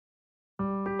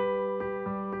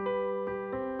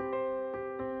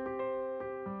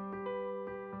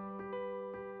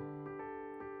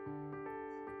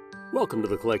Welcome to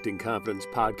the Collecting Confidence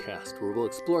podcast, where we'll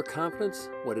explore confidence,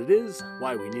 what it is,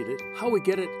 why we need it, how we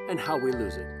get it, and how we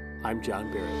lose it. I'm John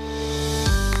Barrett.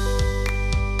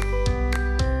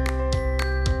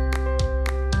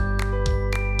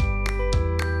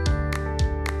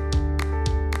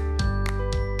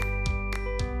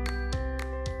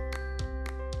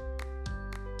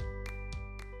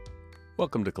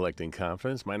 Welcome to Collecting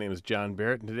Confidence. My name is John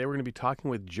Barrett, and today we're going to be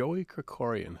talking with Joey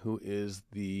Krikorian, who is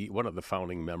one of the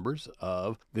founding members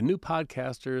of the New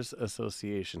Podcasters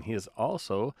Association. He is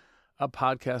also a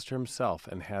podcaster himself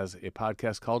and has a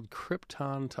podcast called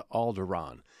Krypton to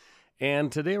Alderaan.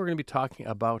 And today we're going to be talking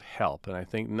about help, and I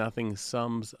think nothing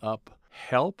sums up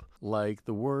help like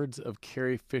the words of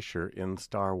Carrie Fisher in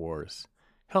Star Wars.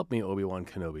 Help me, Obi-Wan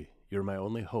Kenobi. You're my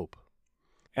only hope.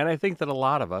 And I think that a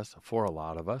lot of us,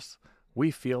 we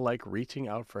feel like reaching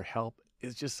out for help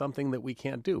is just something that we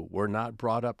can't do. We're not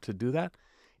brought up to do that.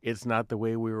 It's not the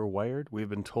way we were wired. We've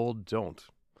been told don't.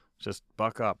 Just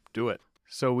buck up, do it.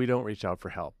 So we don't reach out for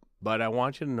help. But I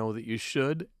want you to know that you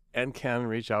should and can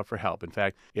reach out for help. In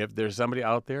fact, if there's somebody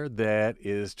out there that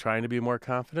is trying to be more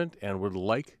confident and would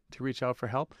like to reach out for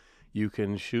help, you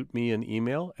can shoot me an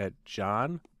email at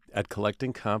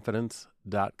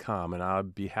john@collectingconfidence.com, and I'll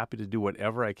be happy to do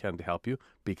whatever I can to help you,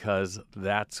 because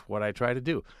that's what I try to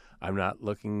do. I'm not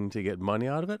looking to get money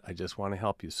out of it. I just want to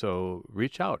help you. So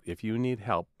reach out. If you need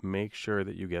help, make sure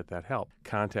that you get that help.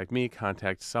 Contact me,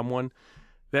 contact someone.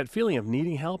 That feeling of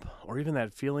needing help, or even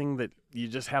that feeling that you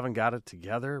just haven't got it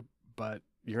together, but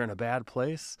you're in a bad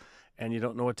place and you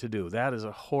don't know what to do, that is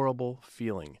a horrible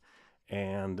feeling.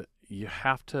 And you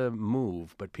have to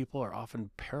move, but people are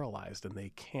often paralyzed and they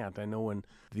can't. I know when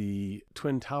the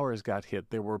Twin Towers got hit,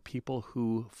 there were people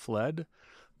who fled.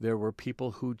 There were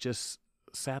people who just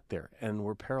sat there and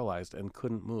were paralyzed and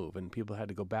couldn't move, and people had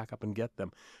to go back up and get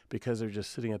them because they're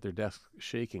just sitting at their desk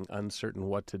shaking, uncertain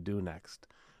what to do next.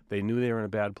 They knew they were in a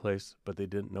bad place, but they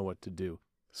didn't know what to do.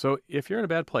 So if you're in a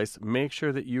bad place, make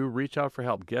sure that you reach out for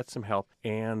help, get some help,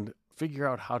 and figure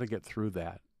out how to get through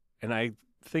that. And I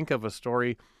think of a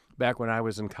story back when I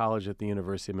was in college at the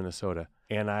University of Minnesota,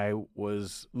 and I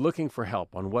was looking for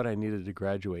help on what I needed to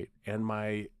graduate. And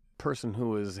my person who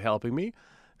was helping me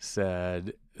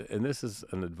said, and this is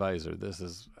an advisor,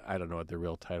 I don't know what their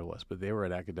real title was, but they were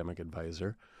an academic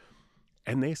advisor.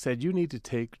 And they said, you need to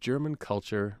take German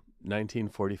culture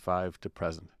 1945 to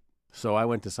present. So I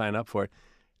went to sign up for it,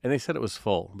 and they said it was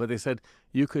full. But they said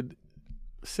you could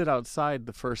sit outside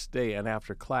the first day, and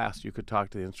after class, you could talk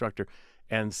to the instructor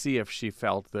and see if she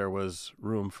felt there was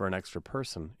room for an extra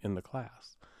person in the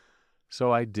class.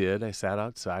 So I did. I sat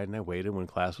outside and I waited. When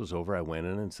class was over, I went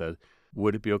in and said,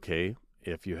 would it be okay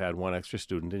if you had one extra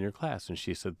student in your class? And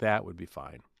she said, that would be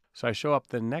fine. So I show up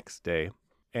the next day,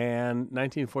 and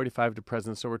 1945 to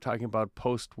present, so we're talking about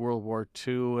post-World War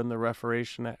II and the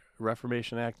Reformation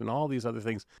Act and all these other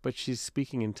things, but she's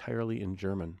speaking entirely in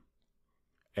German.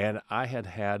 And I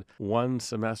had one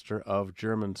semester of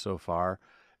German so far,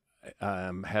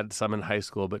 had some in high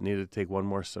school, but needed to take one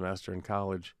more semester in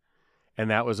college. And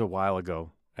that was a while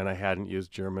ago, and I hadn't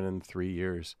used German in 3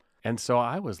 years. And so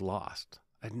I was lost.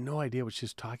 I had no idea what she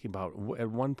was talking about.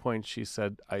 At one point, she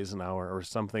said Eisenhower or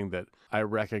something that I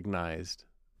recognized,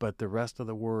 but the rest of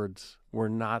the words were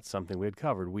not something we had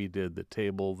covered. We did the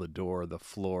table, the door, the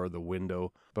floor, the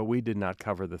window, but we did not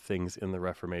cover the things in the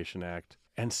Reformation Act.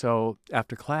 And so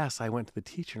after class, I went to the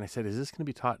teacher and I said, is this going to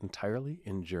be taught entirely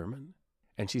in German?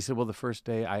 And she said, well, the first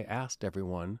day I asked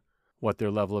everyone what their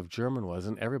level of German was,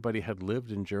 and everybody had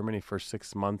lived in Germany for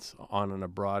 6 months on an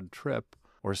abroad trip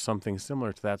or something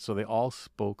similar to that, so they all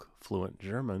spoke fluent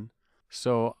German.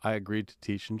 So I agreed to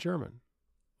teach in German.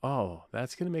 Oh,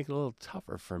 that's going to make it a little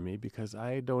tougher for me because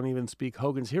I don't even speak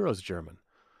Hogan's Heroes German.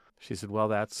 She said, well,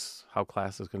 that's how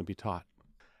class is going to be taught.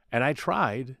 And I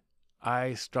tried.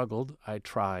 I struggled. I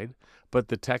tried. But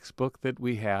the textbook that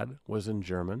we had was in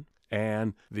German,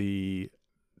 and the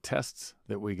tests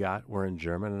that we got were in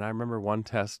German. And I remember one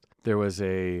test, there was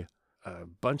a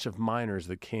bunch of miners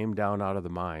that came down out of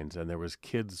the mines, and there was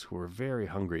kids who were very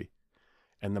hungry.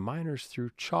 And the miners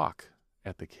threw chalk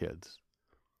at the kids.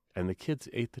 And the kids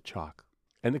ate the chalk.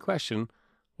 And the question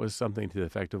was something to the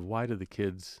effect of, why did the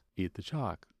kids eat the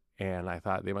chalk? And I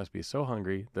thought they must be so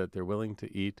hungry that they're willing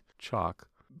to eat chalk.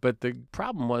 But the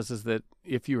problem was that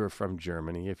if you were from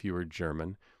Germany, if you were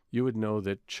German, you would know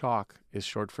that chalk is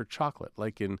short for chocolate,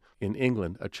 like in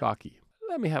England, a chalky.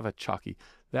 Let me have a chalky.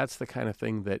 That's the kind of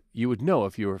thing that you would know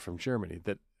if you were from Germany,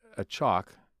 that a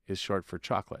chalk is short for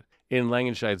chocolate. In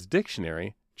Langenscheid's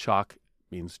dictionary, chalk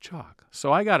means chalk.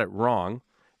 So I got it wrong.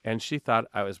 And she thought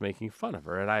I was making fun of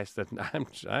her. And I said,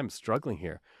 I'm struggling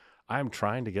here. I'm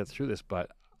trying to get through this, but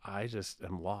I just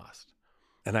am lost.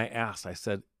 And I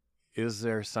said, is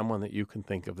there someone that you can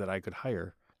think of that I could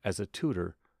hire as a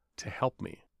tutor to help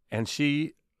me? And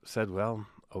she said, well,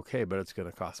 okay, but it's going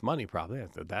to cost money probably. I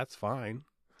said, that's fine.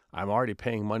 I'm already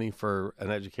paying money for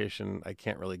an education I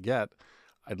can't really get.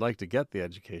 I'd like to get the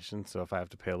education, so if I have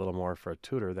to pay a little more for a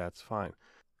tutor, that's fine.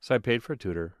 So I paid for a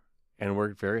tutor and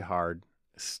worked very hard,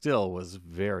 still was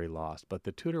very lost, but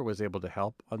the tutor was able to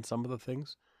help on some of the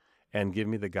things and give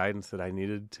me the guidance that I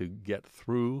needed to get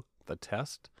through the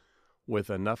test with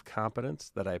enough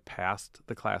competence that I passed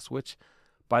the class, which,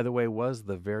 by the way, was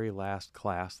the very last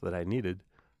class that I needed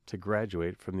to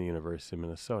graduate from the University of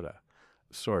Minnesota.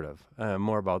 Sort of.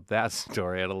 More about that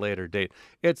story at a later date.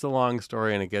 It's a long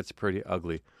story and it gets pretty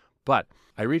ugly. But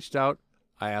I reached out,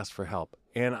 I asked for help.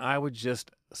 And I would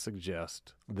just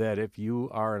suggest that if you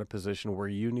are in a position where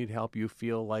you need help, you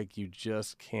feel like you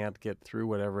just can't get through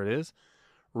whatever it is,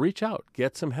 reach out,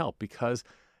 get some help, because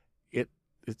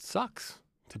it sucks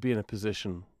to be in a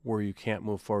position where you can't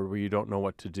move forward, where you don't know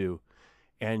what to do.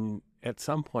 And at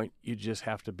some point, you just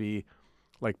have to be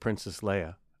like Princess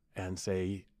Leia and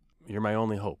say, you're my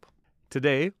only hope.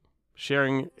 Today,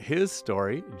 sharing his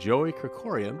story, Joey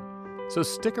Krikorian. So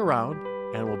stick around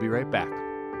and we'll be right back.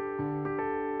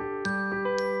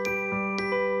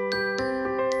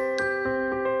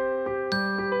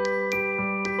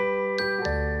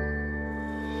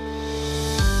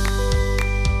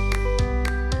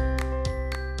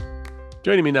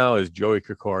 Joining me now is Joey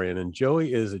Krikorian, and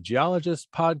Joey is a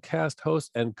geologist, podcast host,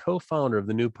 and co-founder of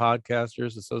the New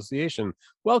Podcasters Association.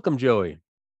 Welcome, Joey.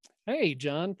 Hey,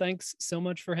 John, thanks so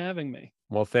much for having me.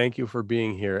 Well, thank you for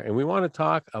being here. And we want to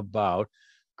talk about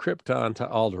Krypton to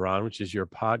Alderaan, which is your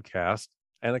podcast,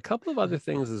 and a couple of other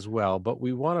things as well. But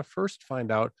we want to first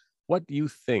find out what you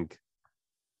think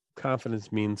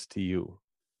confidence means to you.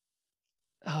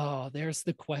 Oh, there's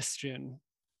the question.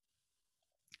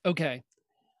 Okay.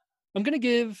 I'm going to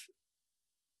give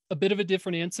a bit of a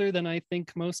different answer than I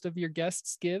think most of your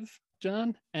guests give,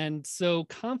 John. And so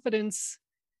confidence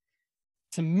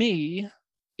to me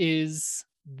is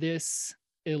this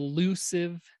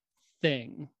elusive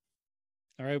thing.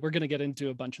 All right, we're going to get into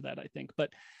a bunch of that, I think, but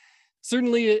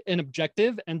certainly an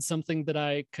objective and something that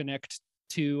I connect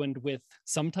to and with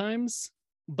sometimes,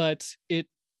 but it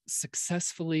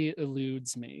successfully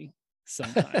eludes me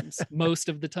sometimes. Most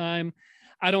of the time.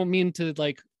 I don't mean to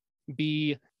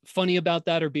be funny about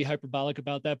that or be hyperbolic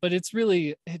about that, but it's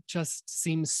really, it just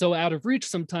seems so out of reach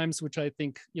sometimes, which I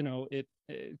think,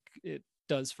 it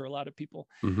does for a lot of people.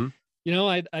 Mm-hmm.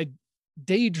 I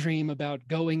daydream about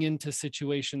going into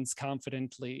situations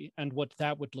confidently and what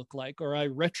that would look like, or I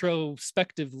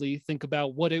retrospectively think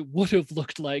about what it would have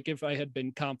looked like if I had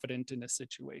been confident in a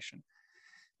situation.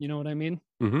 You know what I mean?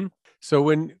 Mm-hmm. So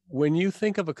when you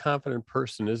think of a confident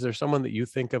person, is there someone that you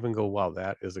think of and go, wow,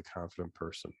 that is a confident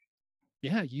person?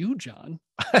 Yeah, you, John.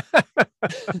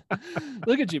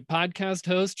 Look at you, podcast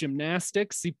host,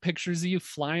 gymnastics, see pictures of you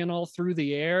flying all through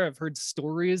the air. I've heard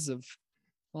stories of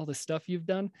all the stuff you've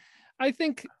done. I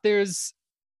think there's,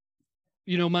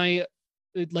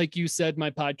 like you said,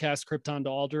 my podcast, Krypton to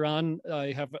Alderaan,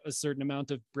 I have a certain amount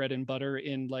of bread and butter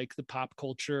in the pop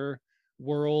culture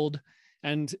world.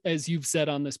 And as you've said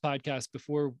on this podcast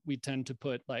before, we tend to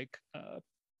put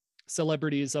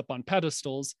celebrities up on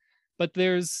pedestals, but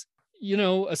there's,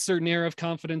 a certain air of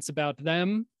confidence about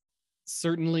them.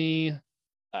 Certainly,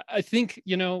 I think,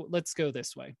 let's go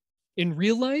this way. In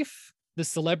real life, the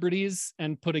celebrities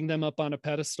and putting them up on a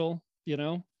pedestal,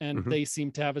 and they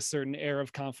seem to have a certain air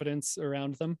of confidence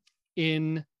around them.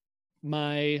 In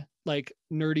my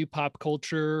nerdy pop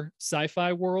culture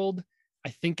sci-fi world, I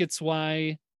think it's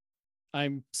why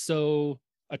I'm so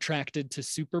attracted to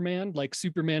Superman.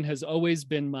 Superman has always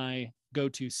been my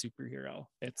go-to superhero.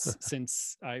 It's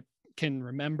since I can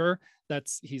remember.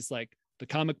 He's the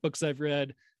comic books I've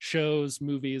read, shows,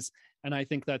 movies, and I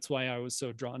think that's why I was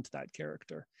so drawn to that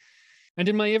character. And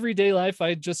in my everyday life,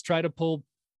 I just try to pull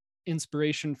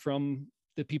inspiration from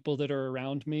the people that are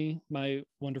around me. My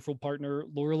wonderful partner,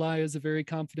 Lorelai, is a very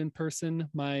confident person.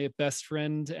 My best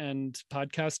friend and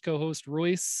podcast co-host,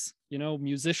 Royce,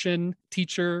 musician,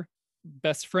 teacher,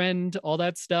 best friend, all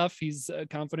that stuff. He's a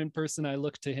confident person. I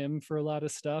look to him for a lot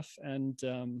of stuff. And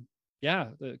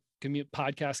the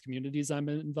podcast communities I'm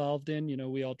involved in,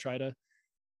 we all try to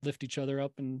lift each other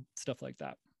up and stuff like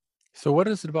that. So what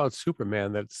is it about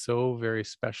Superman that's so very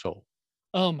special?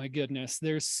 Oh my goodness,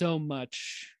 there's so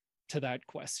much to that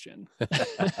question.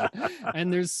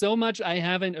 And there's so much I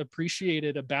haven't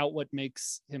appreciated about what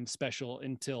makes him special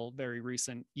until very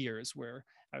recent years, where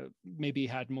I maybe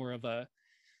had more of a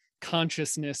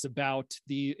consciousness about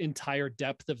the entire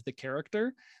depth of the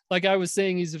character. Like I was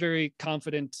saying, he's a very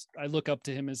confident, I look up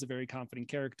to him as a very confident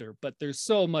character, but there's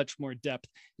so much more depth,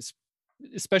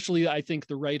 especially I think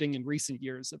the writing in recent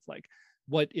years of like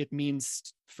what it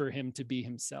means for him to be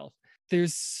himself.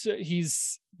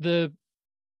 He's the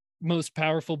most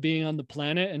powerful being on the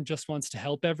planet and just wants to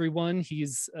help everyone.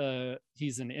 He's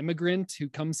an immigrant who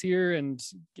comes here and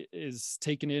is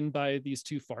taken in by these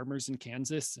two farmers in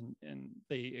Kansas, and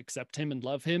they accept him and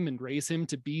love him and raise him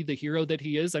to be the hero that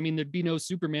he is. I mean, there'd be no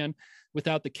Superman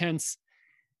without the Kents,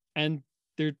 and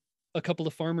they're a couple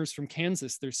of farmers from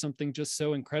Kansas. There's something just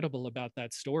so incredible about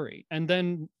that story. And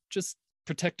then just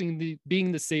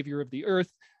being the savior of the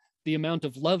earth, the amount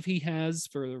of love he has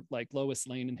for like Lois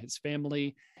Lane and his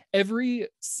family, every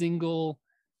single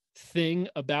thing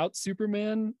about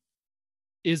Superman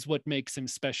is what makes him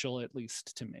special, at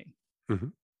least to me. Mm-hmm.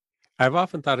 I've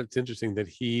often thought it's interesting that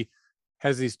he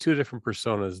has these two different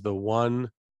personas, the one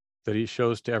that he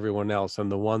shows to everyone else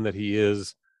and the one that he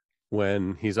is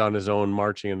when he's on his own,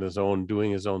 marching on his own, doing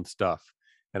his own stuff.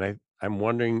 And I'm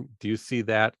wondering, do you see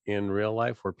that in real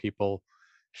life where people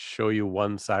show you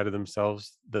one side of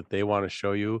themselves that they want to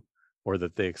show you, or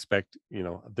that they expect,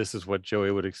 this is what Joey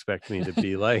would expect me to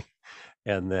be like.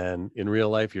 And then in real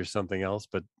life, you're something else,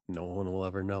 but no one will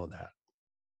ever know that.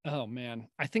 Oh man,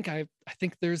 I think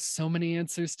there's so many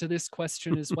answers to this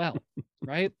question as well,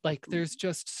 right? Like there's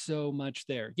just so much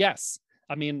there. Yes.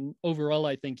 I mean, overall,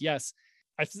 I think yes.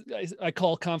 I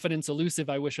call confidence elusive.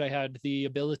 I wish I had the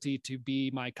ability to be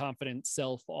my confident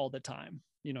self all the time.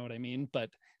 You know what I mean? But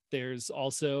there's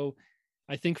also,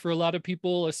 I think for a lot of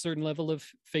people, a certain level of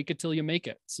fake it till you make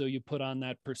it. So you put on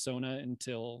that persona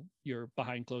until you're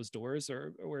behind closed doors,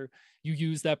 or you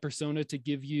use that persona to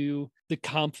give you the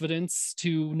confidence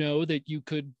to know that you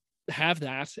could have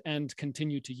that and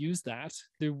continue to use that.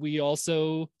 We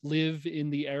also live in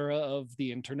the era of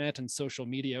the internet and social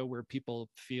media where people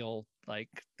feel like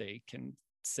they can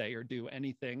say or do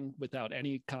anything without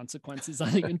any consequences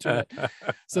on the internet.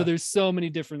 So there's so many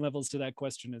different levels to that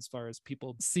question as far as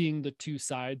people seeing the two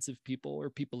sides of people, or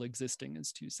people existing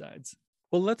as two sides.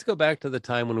 Well, let's go back to the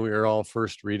time when we were all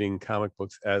first reading comic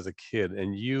books as a kid.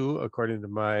 And you, according to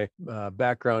my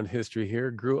background history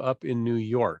here, grew up in New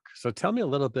York. So tell me a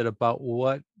little bit about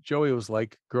what Joey was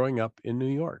like growing up in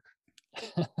New York.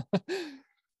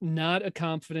 Not a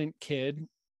confident kid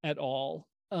at all.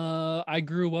 I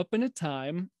grew up in a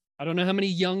time, I don't know how many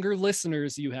younger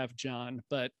listeners you have, John,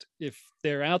 but if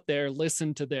they're out there,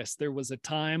 listen to this. There was a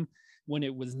time when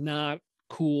it was not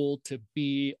cool to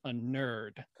be a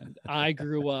nerd, and I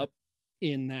grew up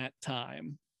in that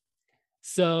time.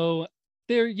 So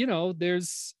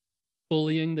there's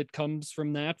bullying that comes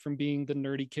from that, from being the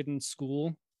nerdy kid in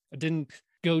school. I didn't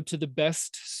go to the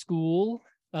best school,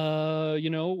 or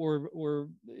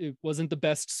it wasn't the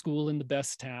best school in the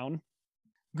best town.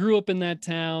 Grew up in that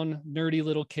town, nerdy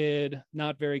little kid,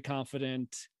 not very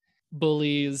confident,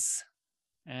 bullies,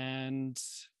 and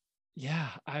yeah,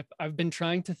 I've been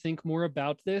trying to think more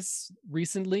about this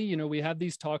recently. We have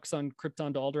these talks on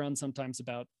Krypton to Alderaan sometimes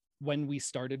about when we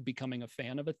started becoming a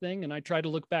fan of a thing, and I try to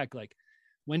look back, like,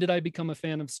 when did I become a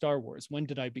fan of Star Wars? When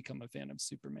did I become a fan of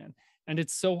Superman? And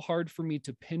it's so hard for me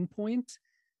to pinpoint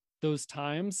those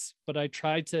times, but I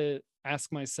try to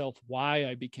ask myself why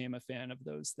I became a fan of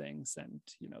those things. And,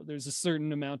 there's a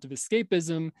certain amount of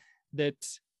escapism that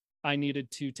I needed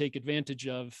to take advantage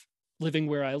of, living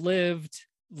where I lived,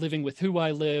 living with who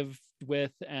I lived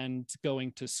with, and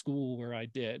going to school where I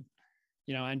did,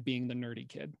 and being the nerdy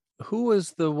kid. Who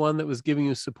was the one that was giving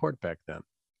you support back then?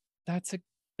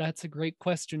 That's a great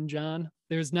question, John.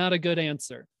 There's not a good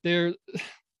answer. I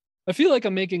feel like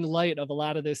I'm making light of a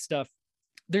lot of this stuff.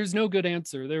 There's no good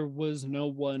answer. There was no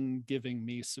one giving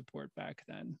me support back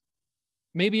then.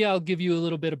 Maybe I'll give you a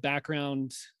little bit of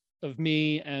background of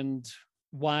me and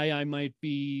why I might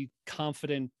be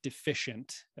confident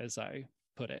deficient, as I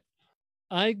put it.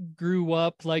 I grew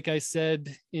up, like I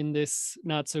said, in this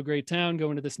not so great town,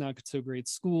 going to this not so great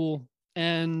school.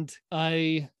 And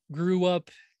I grew up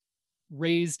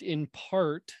raised in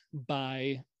part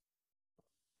by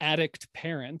addict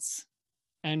parents,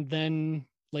 and then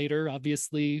later,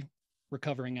 obviously,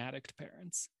 recovering addict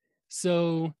parents.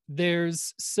 So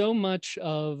there's so much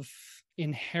of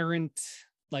inherent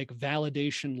like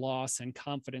validation loss and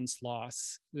confidence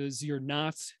loss, is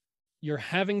you're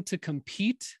having to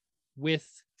compete with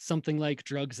something like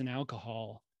drugs and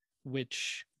alcohol,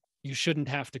 which you shouldn't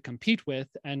have to compete with,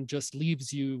 and just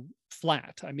leaves you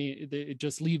flat. I mean, it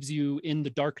just leaves you in the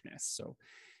darkness. So,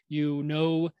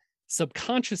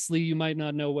 subconsciously you might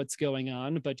not know what's going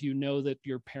on, but you know that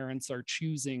your parents are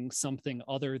choosing something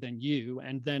other than you.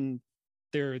 And then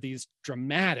there are these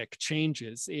dramatic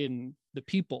changes in the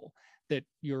people that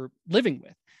you're living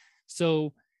with.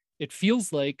 So it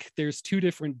feels like there's two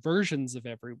different versions of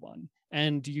everyone,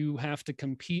 and you have to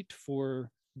compete for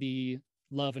the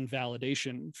love and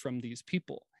validation from these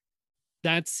people.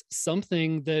 That's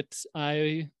something that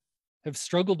I have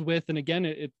struggled with. And again,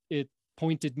 it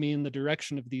pointed me in the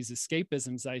direction of these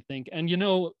escapisms, I think. And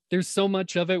there's so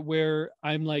much of it where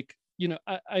I'm like,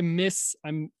 I miss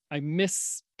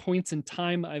points in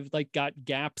time. I've like got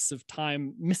gaps of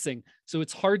time missing. So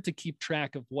it's hard to keep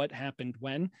track of what happened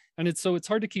when. And it's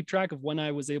hard to keep track of when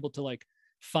I was able to like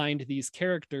find these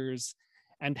characters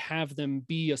and have them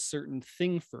be a certain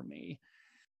thing for me.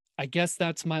 I guess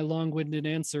that's my long-winded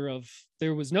answer of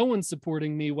there was no one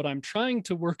supporting me. What I'm trying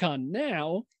to work on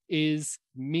now is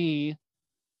me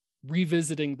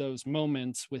revisiting those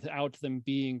moments without them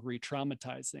being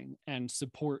re-traumatizing and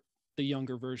support the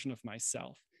younger version of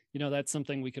myself. That's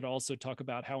something we could also talk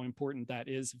about, how important that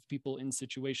is of people in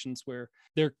situations where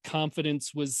their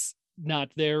confidence was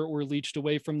not there or leached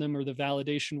away from them, or the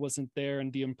validation wasn't there,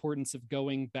 and the importance of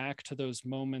going back to those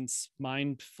moments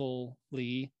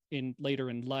mindfully in later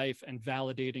in life and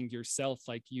validating yourself.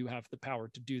 Like, you have the power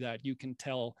to do that. You can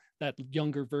tell that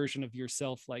younger version of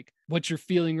yourself, like, what you're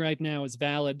feeling right now is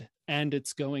valid and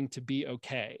it's going to be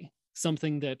okay.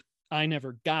 Something that I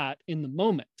never got in the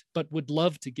moment, but would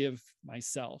love to give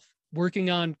myself. Working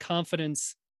on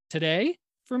confidence today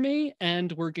for me,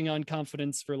 and working on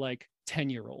confidence for like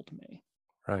 10-year-old me.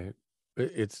 Right.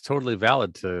 It's totally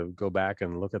valid to go back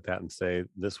and look at that and say,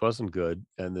 this wasn't good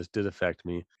and this did affect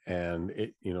me. And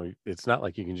it's not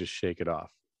like you can just shake it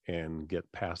off and get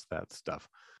past that stuff.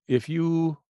 If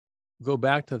you go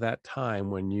back to that time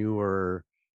when you were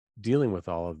dealing with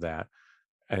all of that,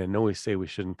 and I know we say we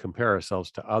shouldn't compare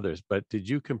ourselves to others, but did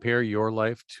you compare your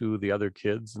life to the other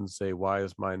kids and say, why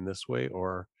is mine this way?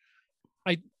 Or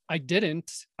I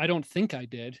didn't. I don't think I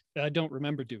did. I don't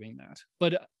remember doing that.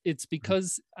 But it's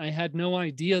because I had no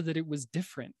idea that it was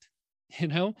different.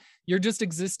 You're just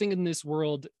existing in this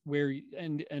world where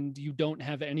and you don't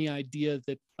have any idea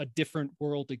that a different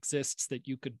world exists that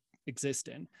you could exist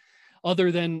in,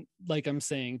 other than, like I'm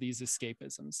saying, these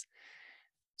escapisms.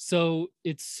 So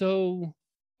it's so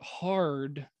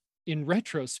hard in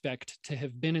retrospect to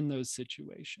have been in those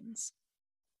situations.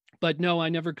 But no, I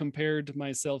never compared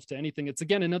myself to anything. It's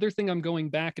again another thing I'm going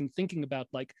back and thinking about.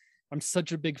 Like, I'm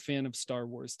such a big fan of Star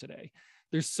Wars today.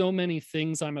 There's so many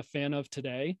things I'm a fan of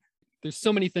today. There's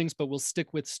so many things, but we'll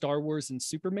stick with Star Wars and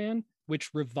Superman,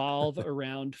 which revolve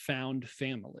around found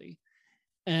family.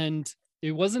 And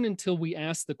it wasn't until we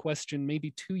asked the question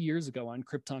maybe 2 years ago on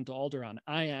Krypton to Alderaan,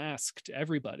 I asked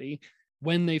everybody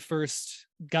when they first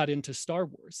got into Star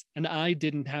Wars, and I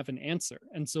didn't have an answer.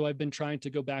 And so I've been trying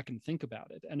to go back and think about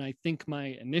it. And I think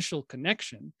my initial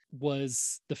connection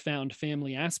was the found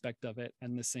family aspect of it,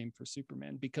 and the same for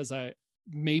Superman, because I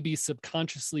maybe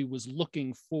subconsciously was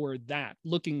looking for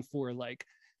like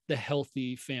the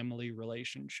healthy family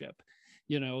relationship.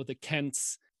 The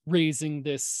Kents raising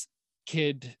this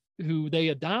kid who they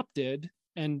adopted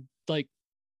and like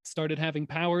started having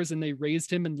powers, and they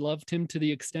raised him and loved him to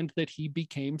the extent that he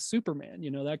became Superman,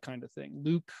 that kind of thing.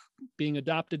 Luke being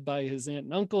adopted by his aunt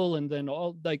and uncle, and then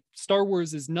all like Star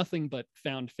Wars is nothing but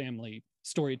found family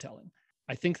storytelling.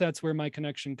 I think that's where my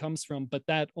connection comes from, but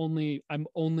I'm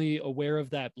only aware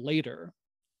of that later.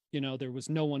 There was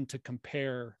no one to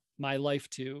compare my life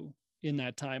to in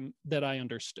that time that I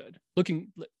understood.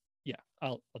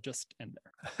 I'll just end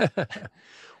there.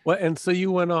 Well, and so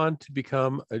you went on to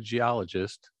become a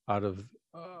geologist out of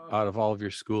all of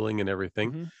your schooling and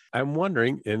everything. Mm-hmm. I'm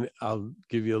wondering, and I'll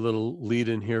give you a little lead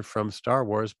in here from Star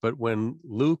Wars, but when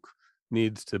Luke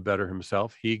needs to better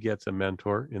himself, he gets a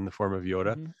mentor in the form of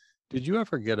Yoda. Mm-hmm. Did you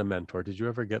ever get a mentor? Did you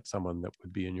ever get someone that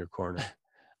would be in your corner?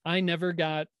 I never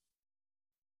got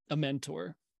a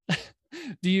mentor.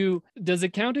 Does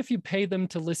it count if you pay them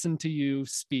to listen to you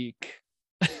speak?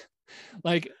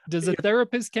 Like, does a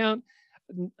therapist count?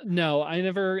 No, I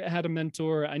never had a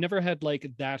mentor. I never had like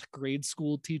that grade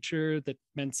school teacher that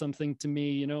meant something to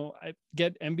me. I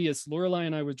get envious. Lorelai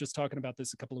and I were just talking about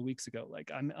this a couple of weeks ago. Like,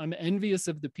 I'm envious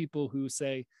of the people who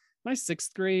say my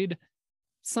 6th grade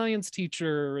science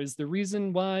teacher is the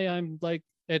reason why I'm like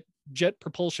at Jet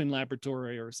Propulsion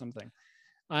Laboratory or something.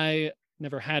 I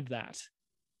never had that.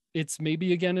 It's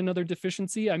maybe again another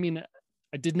deficiency. I mean,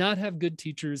 I did not have good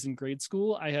teachers in grade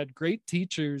school. I had great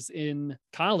teachers in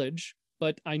college,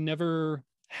 but I never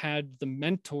had the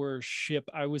mentorship.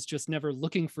 I was just never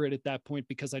looking for it at that point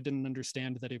because I didn't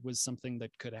understand that it was something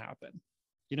that could happen.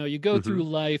 You go Hmm. through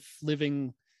life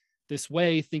living this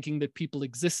way, thinking that people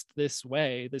exist this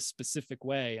way, this specific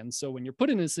way. And so when you're put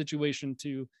in a situation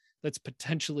that's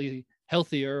potentially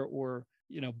healthier or,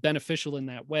 beneficial in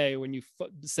that way, when you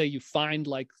say you find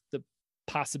like the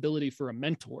possibility for a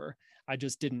mentor, I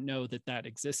just didn't know that that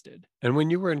existed. And when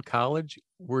you were in college,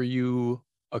 were you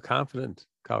a confident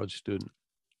college student?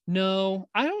 No,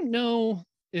 I don't know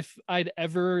if I'd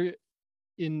ever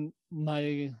in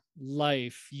my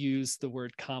life use the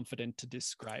word confident to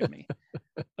describe me,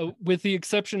 with the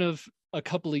exception of a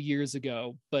couple of years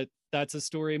ago, but that's a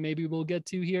story maybe we'll get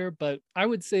to here. But I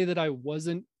would say that I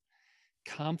wasn't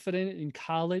confident in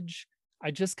college.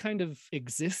 I just kind of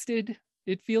existed.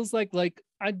 It feels like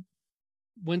I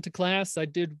went to class, I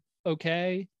did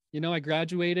okay. I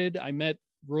graduated, I met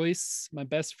Royce, my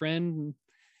best friend,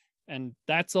 and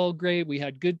that's all great. We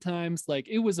had good times. Like,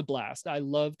 it was a blast. I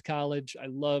loved college. I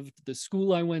loved the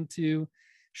school I went to.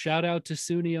 Shout out to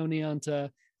SUNY Oneonta.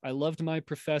 I loved my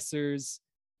professors.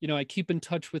 I keep in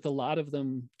touch with a lot of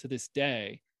them to this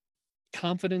day.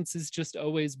 Confidence has just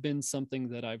always been something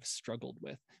that I've struggled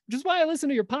with, which is why I listen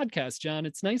to your podcast, John.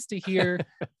 It's nice to hear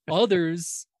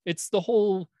others. It's the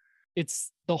whole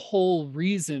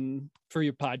reason for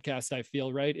your podcast, I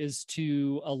feel, right, is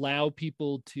to allow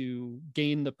people to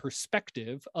gain the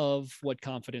perspective of what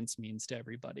confidence means to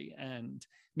everybody. And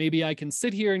maybe I can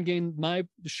sit here and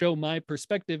show my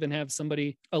perspective and have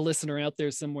a listener out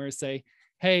there somewhere say,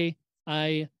 hey,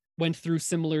 I went through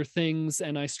similar things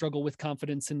and I struggle with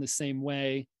confidence in the same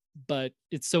way. But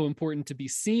it's so important to be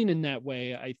seen in that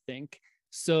way, I think.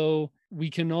 So we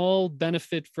can all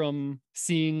benefit from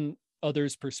seeing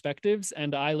others' perspectives.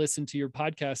 And I listen to your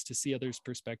podcast to see others'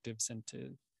 perspectives and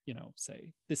to, say,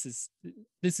 this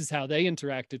is how they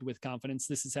interacted with confidence.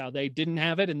 This is how they didn't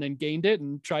have it and then gained it,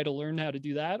 and try to learn how to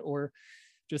do that. Or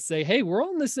just say, hey, we're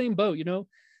all in the same boat.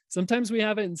 Sometimes we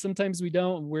have it and sometimes we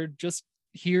don't. We're just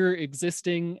here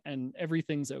existing and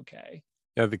everything's okay.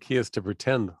 Yeah, the key is to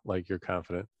pretend like you're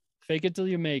confident. Fake it till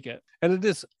you make it. And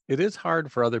it is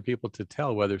hard for other people to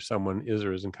tell whether someone is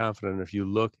or isn't confident. If you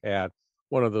look at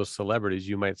one of those celebrities,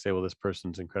 you might say, well, this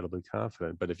person's incredibly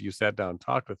confident. But if you sat down and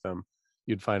talked with them,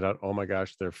 you'd find out, oh my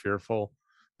gosh, they're fearful.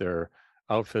 Their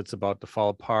outfit's about to fall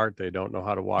apart. They don't know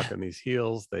how to walk on these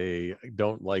heels. They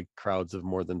don't like crowds of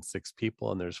more than 6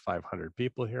 people, and there's 500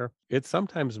 people here. It's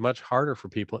sometimes much harder for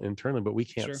people internally, but we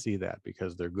can't Sure. see that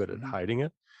because they're good at Mhm. hiding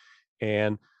it.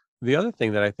 And the other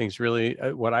thing that I think is really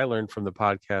what I learned from the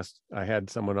podcast, I had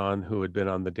someone on who had been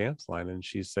on the dance line, and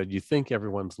she said, you think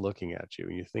everyone's looking at you,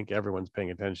 you think everyone's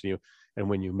paying attention to you. And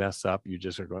when you mess up, you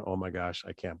just are going, oh my gosh,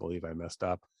 I can't believe I messed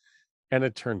up. And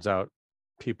it turns out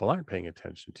people aren't paying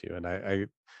attention to you. And I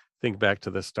think back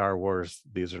to the Star Wars,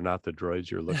 these are not the droids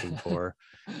you're looking for.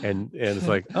 And it's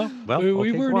like, oh, well, we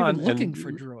okay, go weren't even on. looking And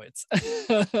for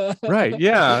droids. right.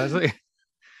 Yeah. It's like,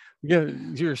 yeah,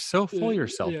 you're so full of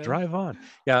yourself. Yeah. Drive on.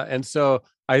 Yeah, and so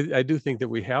I do think that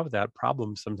we have that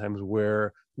problem sometimes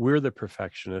where we're the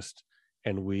perfectionist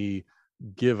and we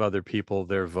give other people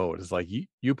their vote. It's like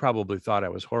you probably thought I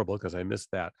was horrible because I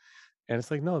missed that, and it's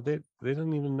like no, they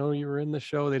didn't even know you were in the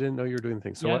show. They didn't know you were doing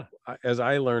things. So Yeah. as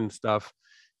I learn stuff,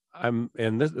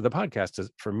 the podcast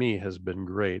is for me has been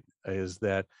great. Is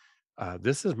that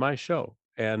this is my show,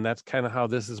 and that's kind of how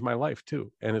this is my life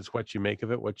too. And it's what you make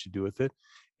of it, what you do with it,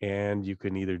 and you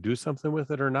can either do something with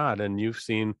it or not. And you've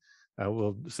seen,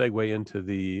 we'll segue into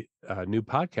the new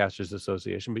podcasters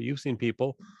association, but you've seen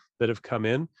people that have come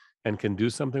in and can do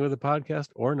something with a podcast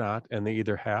or not, and they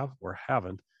either have or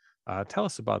haven't. Tell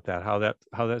us about that, how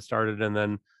that started, and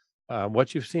then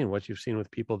what you've seen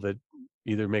with people that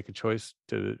either make a choice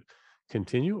to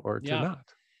continue or to Yeah.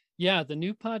 not. Yeah. The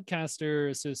new podcaster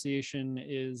association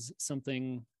is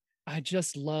something I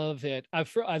just love it. I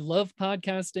love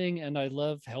podcasting and I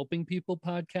love helping people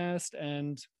podcast.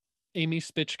 And Amy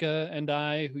Spichka and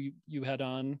I, who you had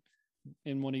on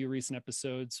in one of your recent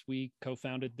episodes, we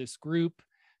co-founded this group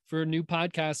for new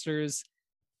podcasters.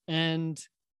 And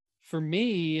for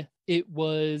me, it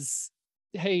was,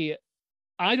 hey,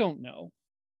 I don't know.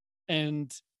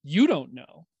 And you don't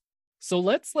know. So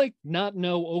let's not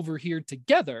know over here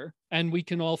together, and we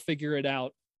can all figure it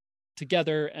out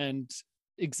together and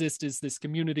exist as this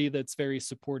community that's very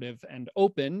supportive and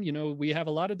open. We have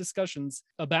a lot of discussions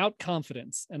about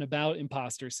confidence and about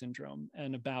imposter syndrome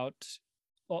and about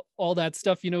all that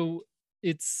stuff.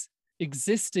 It's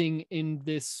existing in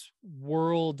this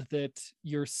world that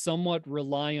you're somewhat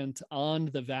reliant on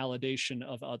the validation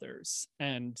of others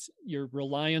and you're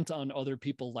reliant on other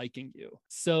people liking you.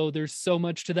 So there's so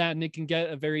much to that, and it can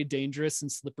get a very dangerous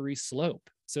and slippery slope.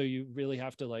 So you really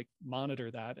have to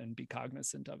monitor that and be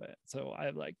cognizant of it. So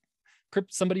I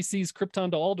somebody sees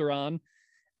Krypton to Alderaan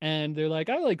and they're like,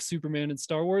 I like Superman and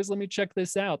Star Wars. Let me check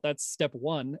this out. That's step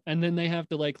one. And then they have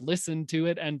to like listen to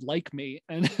it and like me.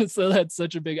 And so that's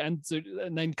such a big, and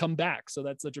then come back. So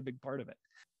that's such a big part of it.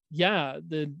 Yeah,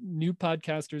 the New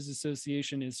Podcasters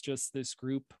Association is just this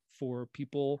group for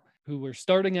people who are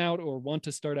starting out or want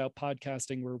to start out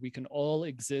podcasting, where we can all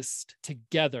exist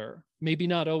together. Maybe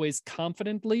not always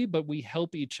confidently, but we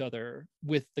help each other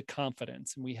with the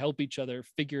confidence, and we help each other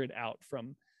figure it out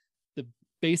from the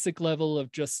basic level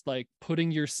of just like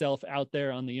putting yourself out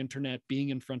there on the internet, being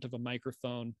in front of a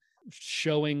microphone,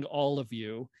 showing all of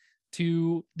you,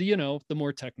 to the, you know, the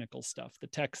more technical stuff, the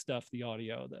tech stuff, the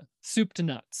audio, the soup to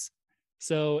nuts.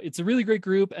 So it's a really great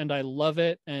group and I love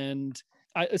it. And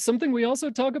something we also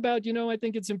talk about, you know, I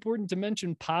think it's important to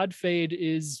mention, pod fade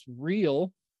is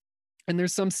real. And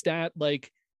there's some stat like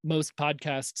most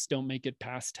podcasts don't make it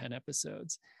past 10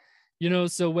 episodes. You know,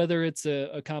 so whether it's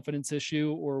a confidence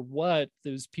issue or what,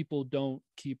 those people don't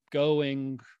keep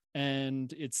going,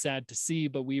 and it's sad to see,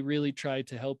 but we really try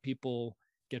to help people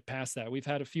get past that. We've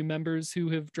had a few members who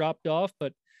have dropped off,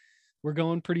 but we're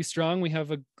going pretty strong. We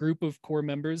have a group of core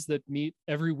members that meet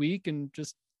every week and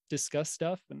just discuss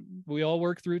stuff, and we all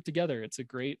work through it together. It's a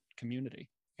great community.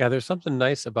 Yeah, there's something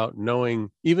nice about knowing,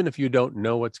 even if you don't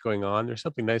know what's going on, there's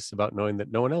something nice about knowing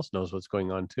that no one else knows what's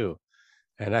going on too.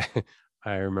 And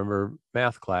I remember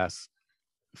math class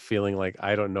feeling like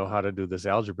I don't know how to do this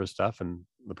algebra stuff, and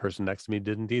the person next to me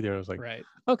didn't either. I was like, right,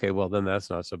 okay, well then that's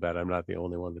not so bad. I'm not the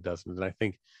only one that doesn't. And I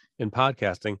think in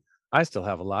podcasting, I still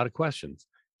have a lot of questions.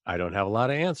 I don't have a lot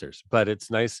of answers, but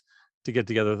it's nice to get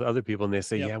together with other people and they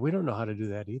say, Yep. yeah, we don't know how to do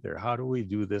that either. How do we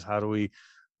do this? How do we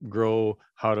grow?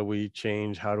 How do we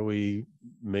change? How do we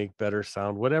make better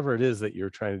sound? Whatever it is that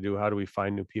you're trying to do, how do we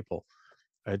find new people?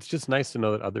 It's just nice to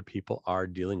know that other people are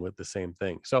dealing with the same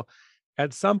thing. So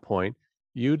at some point,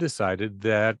 you decided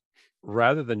that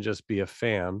rather than just be a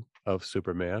fan of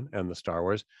Superman and the Star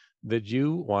Wars, that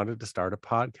you wanted to start a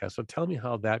podcast. So tell me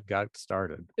how that got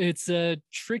started. It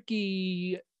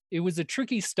was a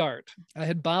tricky start. I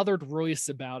had bothered Royce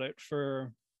about it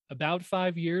for about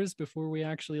 5 years before we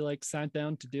actually like sat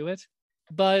down to do it.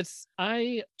 But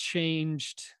I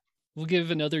changed. We'll give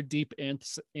another deep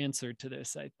answer to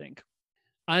this, I think.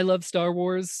 I love Star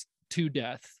Wars to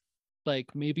death,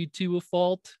 like maybe to a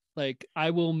fault. Like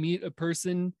I will meet a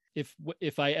person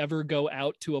if I ever go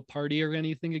out to a party or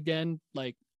anything again.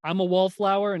 Like I'm a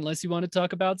wallflower unless you want to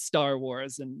talk about Star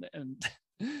Wars, and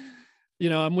you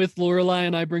know, I'm with Lorelai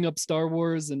and I bring up Star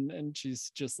Wars and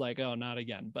she's just like, oh, not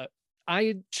again. But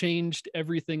I changed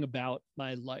everything about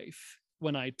my life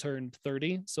when I turned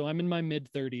 30. So I'm in my mid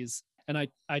 30s and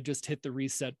I just hit the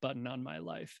reset button on my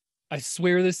life. I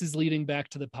swear this is leading back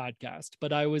to the podcast,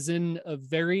 but I was in a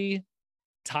very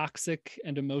toxic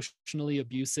and emotionally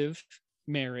abusive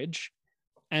marriage,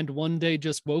 and one day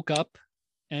just woke up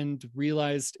and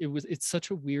realized it was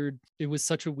such a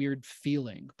weird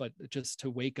feeling, but just to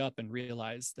wake up and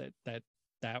realize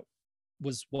that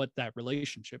was what that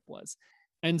relationship was.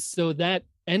 And so that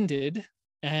ended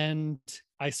and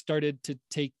I started to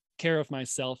take care of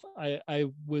myself. I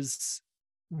was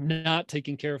not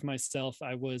taking care of myself.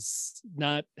 I was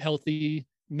not healthy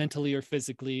mentally or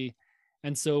physically.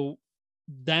 And so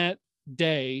that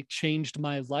day changed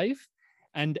my life.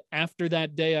 And after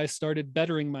that day, I started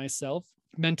bettering myself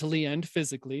mentally and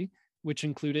physically, which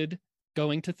included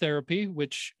going to therapy,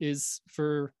 which has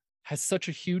such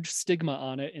a huge stigma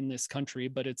on it in this country,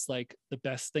 but it's like the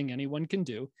best thing anyone can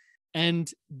do. And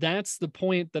that's the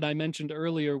point that I mentioned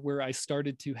earlier where I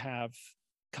started to have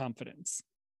confidence.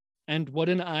 And what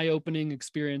an eye-opening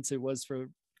experience it was for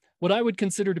what I would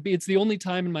consider to be, it's the only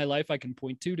time in my life I can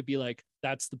point to be like,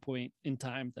 that's the point in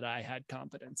time that I had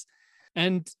confidence.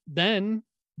 And then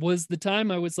was the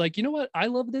time I was like, you know what? I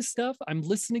love this stuff. I'm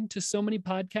listening to so many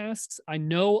podcasts. I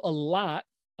know a lot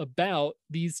about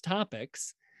these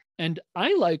topics. And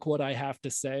I like what I have to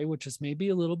say, which is maybe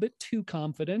a little bit too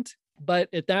confident. But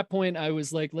at that point, I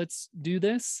was like, let's do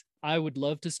this. I would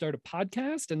love to start a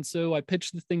podcast. And so I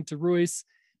pitched the thing to Royce.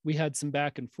 We had some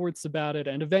back and forths about it.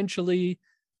 And eventually,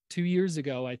 2 years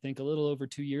ago, I think a little over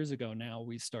 2 years ago now,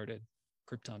 we started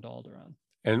Krypton to Alderaan.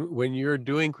 And when you're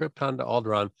doing Krypton to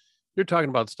Alderaan, you're talking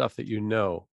about stuff that you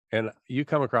know, and you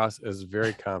come across as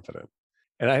very confident.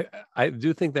 And I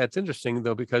do think that's interesting,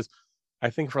 though, because I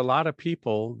think for a lot of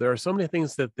people, there are so many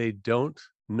things that they don't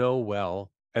know well,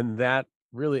 and that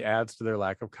really adds to their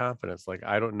lack of confidence. Like,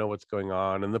 I don't know what's going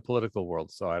on in the political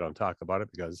world, so I don't talk about it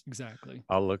because exactly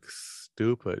I'll look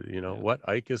stupid. You know, Yeah. What,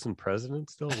 Ike isn't president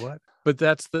still? What? But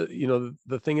that's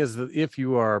the thing is that if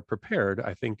you are prepared,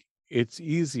 I think it's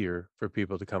easier for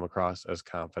people to come across as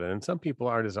confident. And some people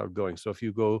aren't as outgoing. So if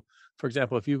you go, for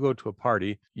example, if you go to a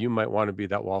party, you might want to be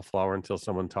that wallflower until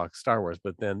someone talks Star Wars,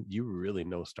 but then you really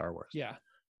know Star Wars. Yeah.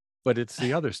 But it's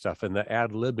the other stuff and the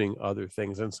ad-libbing other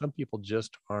things, and some people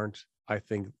just aren't. I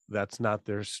think that's not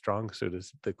their strong suit,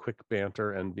 is the quick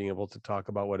banter and being able to talk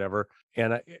about whatever,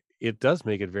 and it does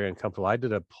make it very uncomfortable. I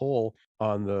did a poll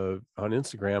on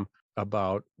Instagram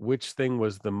about which thing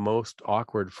was the most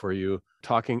awkward for you,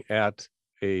 talking at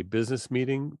a business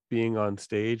meeting, being on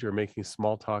stage, or making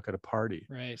small talk at a party,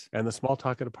 Right. and the small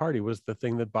talk at a party was the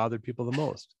thing that bothered people the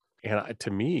most, and to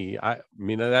me, I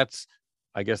mean, that's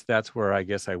I guess that's where I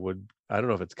don't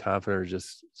know if it's confident or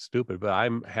just stupid, but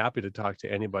I'm happy to talk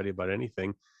to anybody about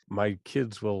anything. My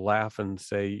kids will laugh and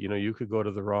say, you could go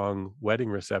to the wrong wedding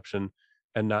reception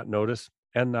and not notice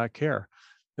and not care.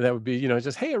 And that would be,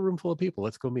 just, hey, a room full of people,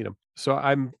 let's go meet them. So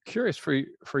I'm curious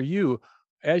for you,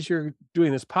 as you're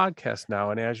doing this podcast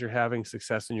now and as you're having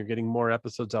success and you're getting more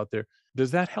episodes out there,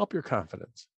 does that help your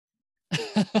confidence?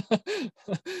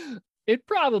 It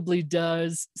probably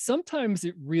does. Sometimes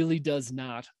it really does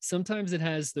not. Sometimes it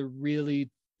has the really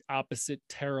opposite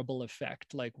terrible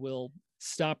effect. Like we'll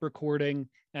stop recording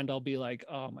and I'll be like,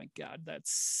 oh my God, that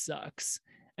sucks.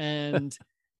 And,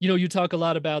 you talk a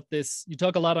lot about this. You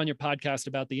talk a lot on your podcast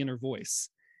about the inner voice.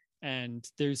 And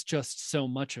there's just so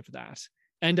much of that.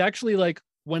 And actually, like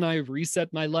when I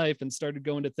reset my life and started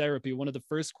going to therapy, one of the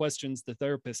first questions the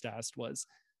therapist asked was,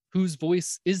 whose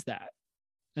voice is that?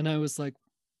 And I was like,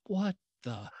 what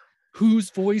whose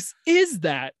voice is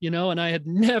that? And I had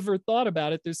never thought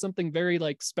about it. There's something very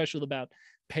like special about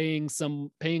paying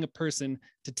a person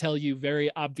to tell you very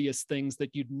obvious things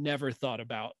that you'd never thought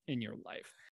about in your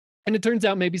life. And it turns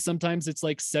out maybe sometimes it's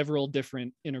like several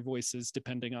different inner voices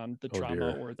depending on the Oh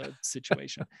trauma dear. or the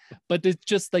situation. But it's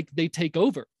just like they take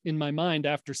over in my mind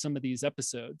after some of these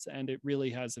episodes, and it really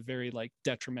has a very like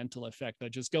detrimental effect. I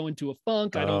just go into a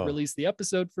funk. I don't Oh, release the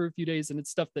episode for a few days, and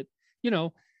it's stuff that,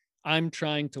 I'm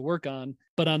trying to work on.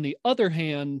 But on the other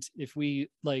hand, if we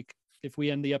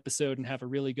end the episode and have a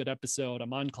really good episode,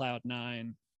 I'm on cloud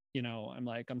nine. I'm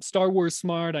like, I'm Star Wars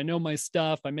smart. I know my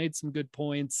stuff. I made some good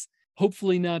points.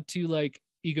 Hopefully not too like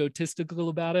egotistical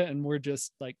about it. And we're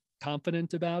just like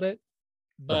confident about it.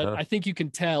 But uh-huh. I think you can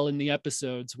tell in the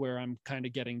episodes where I'm kind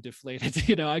of getting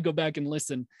deflated. I go back and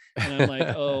listen and I'm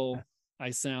like, oh, I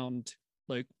sound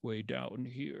like way down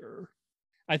here.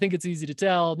 I think it's easy to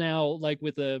tell now, like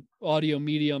with the audio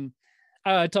medium.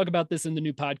 I talk about this in the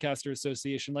New Podcaster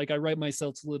Association. Like I write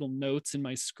myself little notes in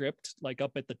my script, like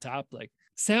up at the top, like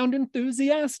sound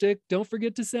enthusiastic. Don't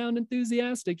forget to sound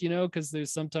enthusiastic, because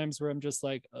there's sometimes where I'm just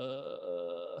like,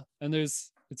 and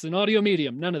it's an audio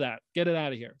medium. None of that. Get it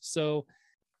out of here. So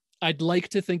I'd like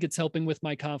to think it's helping with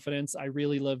my confidence. I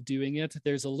really love doing it.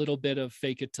 There's a little bit of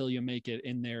fake it till you make it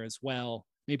in there as well.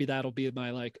 Maybe that'll be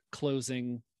my like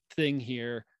closing thing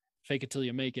here. Fake it till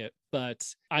you make it. But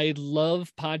I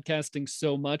love podcasting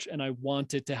so much and I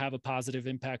want it to have a positive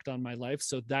impact on my life.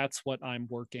 So that's what I'm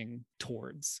working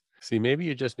towards. See, maybe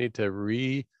you just need to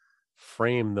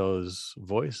reframe those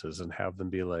voices and have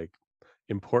them be like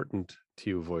important to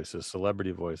you voices,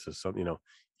 celebrity voices,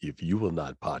 if you will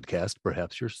not podcast,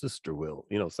 perhaps your sister will,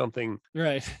 something.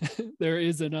 Right. There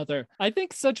is another. I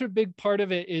think such a big part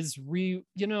of it is when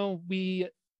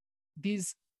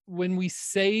we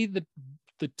say the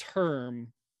term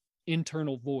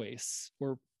internal voice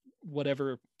or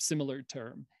whatever similar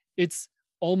term, it's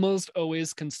almost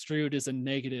always construed as a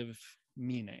negative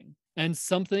meaning. And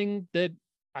something that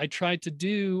I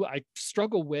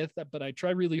struggle with, but I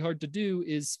try really hard to do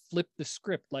is flip the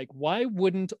script. Like, why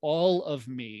wouldn't all of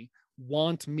me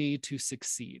want me to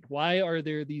succeed? Why are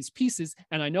there these pieces?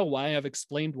 And I know why. I've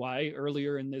explained why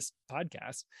earlier in this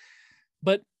podcast,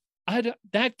 but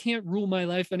that can't rule my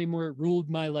life anymore. It ruled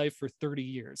my life for 30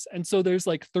 years. And so there's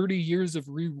like 30 years of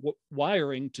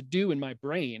rewiring to do in my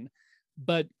brain.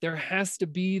 But there has to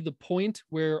be the point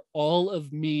where all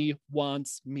of me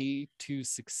wants me to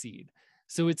succeed.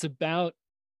 So it's about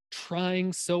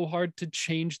trying so hard to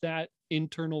change that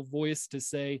internal voice to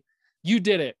say, you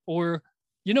did it. Or,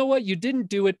 you know what, you didn't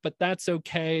do it, but that's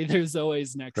okay. There's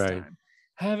always next Right. time.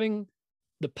 Having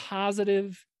the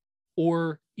positive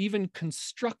or even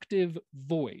constructive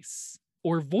voice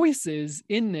or voices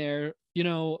in there,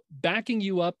 backing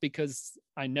you up, because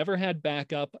I never had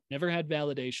backup, never had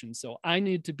validation. So I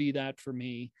need to be that for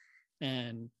me,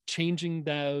 and changing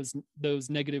those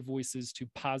negative voices to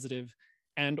positive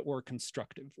and or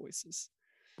constructive voices.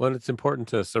 Well, it's important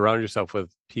to surround yourself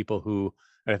with people who,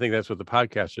 and I think that's what the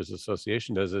Podcasters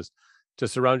Association does, is to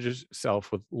surround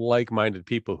yourself with like-minded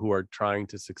people who are trying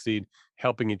to succeed,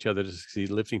 helping each other to succeed,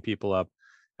 lifting people up.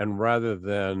 And rather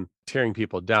than tearing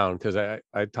people down, because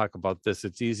I talk about this,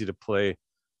 it's easy to play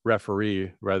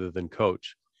referee rather than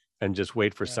coach and just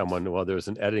wait for Right. someone. Well, there's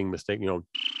an editing mistake,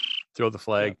 throw the Yep.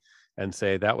 flag and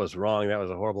say that was wrong. That was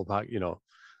a horrible,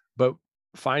 but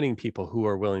finding people who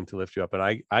are willing to lift you up.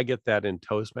 And I get that in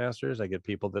Toastmasters. I get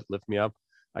people that lift me up.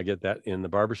 I get that in the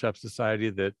Barbershop Society,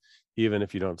 that even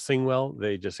if you don't sing well,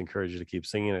 they just encourage you to keep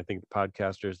singing. I think the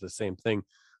podcaster is the same thing.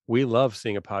 We love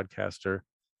seeing a podcaster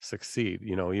succeed.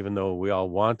 Even though we all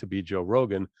want to be Joe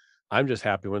Rogan, I'm just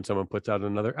happy when someone puts out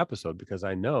another episode, because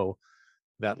I know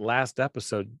that last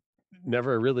episode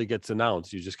never really gets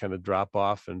announced. You just kind of drop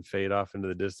off and fade off into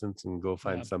the distance and go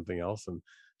find Yeah. something else. And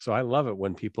so I love it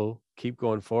when people keep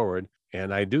going forward.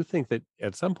 And I do think that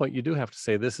at some point you do have to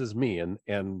say, this is me,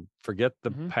 and forget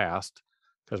the Hmm. past,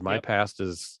 because my Yep. past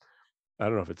is, I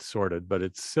don't know if it's sorted, but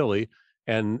it's silly.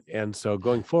 And so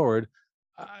going forward,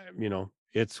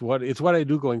 it's what I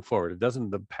do going forward.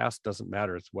 The past doesn't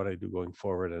matter. It's what I do going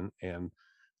forward. And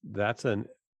that's an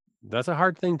that's a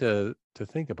hard thing to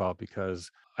think about, because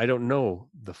I don't know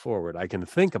the forward. I can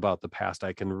think about the past.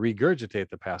 I can regurgitate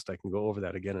the past. I can go over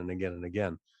that again and again and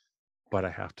again, but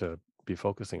I have to be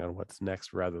focusing on what's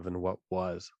next rather than what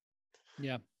was.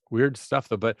 Yeah. Weird stuff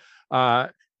though. But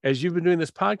as you've been doing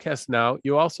this podcast now,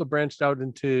 you also branched out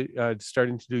into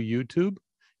starting to do YouTube.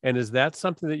 And is that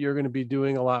something that you're going to be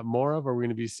doing a lot more of? Are we going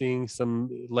to be seeing some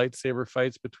lightsaber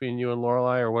fights between you and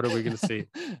Lorelai, or what are we going to see?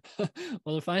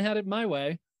 Well, if I had it my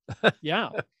way, yeah.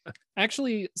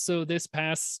 Actually, so this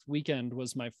past weekend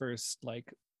was my first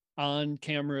like on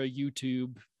camera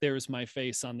YouTube, there's my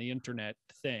face on the internet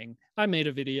thing. I made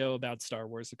a video about Star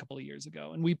Wars a couple of years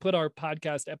ago, and we put our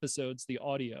podcast episodes, the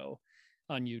audio,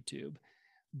 on YouTube.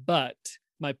 But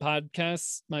my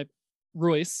podcast, my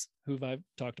Royce, who I've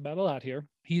talked about a lot here,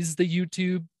 he's the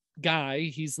YouTube guy.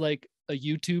 He's like a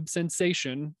YouTube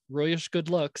sensation. Royish Good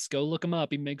Looks. Go look him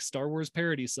up. He makes Star Wars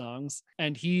parody songs,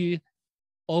 and he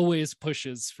always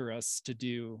pushes for us to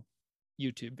do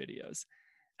YouTube videos.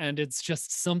 And it's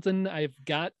just something I've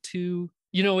got to,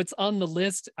 it's on the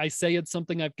list. I say it's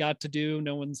something I've got to do.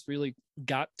 No one's really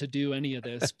got to do any of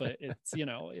this, but it's,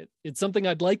 it's something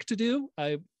I'd like to do.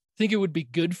 I think it would be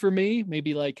good for me,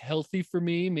 maybe like healthy for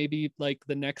me, maybe like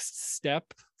the next step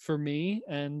for me.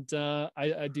 And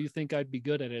I do think I'd be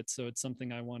good at it. So it's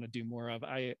something I want to do more of.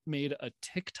 I made a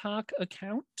TikTok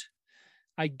account,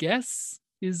 I guess,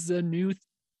 is a new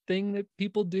thing that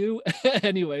people do.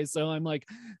 Anyway, so I'm like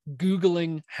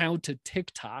Googling how to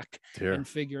TikTok Dear. and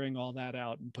figuring all that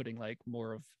out and putting like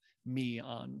more of me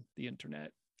on the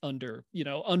internet under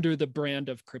the brand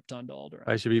of Krypton to Alderaan.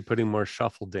 I should be putting more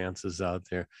shuffle dances out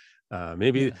there.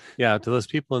 Maybe, Yeah. yeah, to those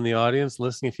people in the audience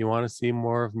listening, if you want to see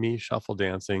more of me shuffle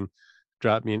dancing,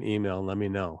 drop me an email and let me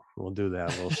know. We'll do that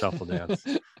little shuffle dance.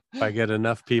 If I get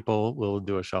enough people, we'll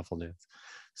do a shuffle dance.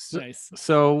 So, Nice.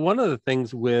 so one of the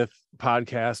things with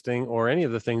podcasting, or any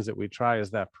of the things that we try,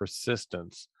 is that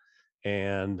persistence.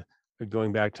 And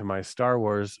going back to my Star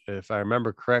Wars, if I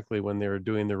remember correctly, when they were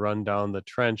doing the run down the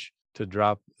trench to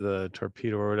drop the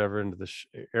torpedo or whatever into the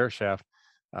air shaft,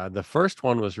 the first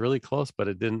one was really close, but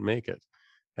it didn't make it.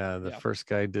 The Yeah. first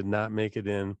guy did not make it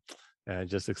in, and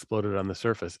just exploded on the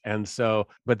surface. And so,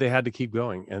 but they had to keep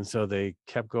going. And so they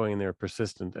kept going and they were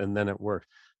persistent, and then it worked.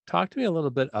 Talk to me a little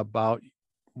bit about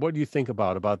what do you think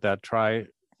about that try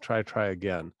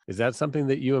again. Is that something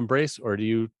that you embrace, or do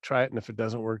you try it and if it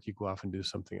doesn't work, you go off and do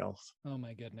something else? Oh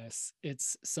my goodness.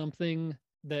 It's something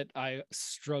that I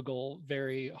struggle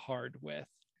very hard with.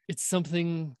 It's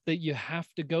something that you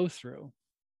have to go through.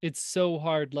 It's so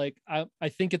hard. Like, I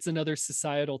think it's another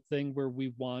societal thing where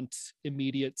we want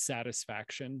immediate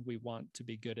satisfaction. We want to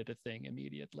be good at a thing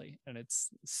immediately. And it's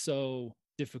so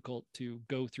difficult to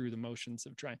go through the motions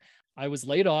of trying. I was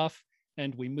laid off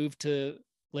and we moved to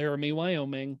Laramie,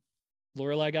 Wyoming.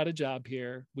 Lorelai got a job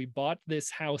here. We bought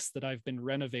this house that I've been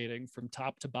renovating from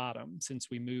top to bottom since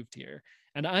we moved here.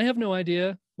 And I have no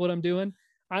idea what I'm doing.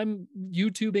 I'm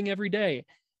YouTubing every day.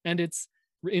 And it's,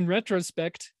 in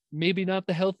retrospect, maybe not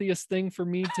the healthiest thing for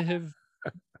me to have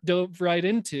dove right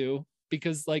into,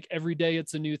 because like every day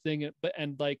it's a new thing.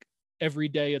 And like every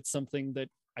day it's something that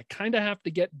I kind of have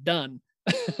to get done.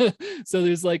 So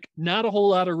there's like not a whole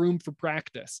lot of room for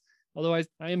practice. Although I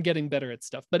am getting better at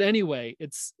stuff. But anyway,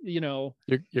 it's,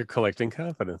 You're collecting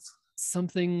confidence.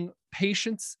 something,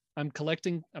 patience. I'm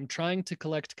trying to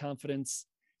collect confidence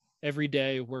every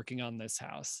day working on this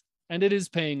house. And it is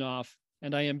paying off,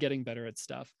 and I am getting better at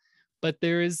stuff. But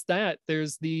there's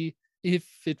the, if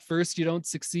at first you don't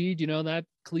succeed, that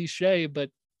cliche, but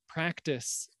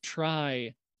practice,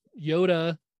 try.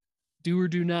 Yoda do or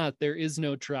do not, there is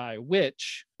no try,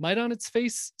 which might on its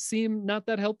face seem not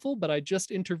that helpful, but I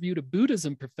just interviewed a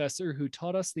Buddhism professor who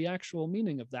taught us the actual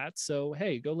meaning of that. So,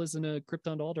 hey, go listen to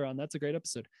Krypton to Alderaan. That's a great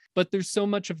episode. But there's so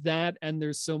much of that, and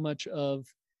there's so much of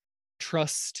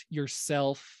trust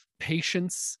yourself,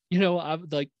 patience.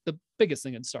 Like the biggest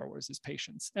thing in Star Wars is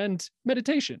patience and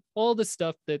meditation, all the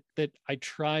stuff that I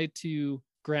try to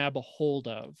grab a hold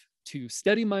of to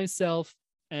steady myself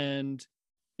and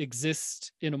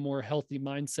exist in a more healthy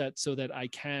mindset so that I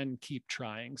can keep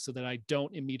trying, so that I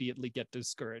don't immediately get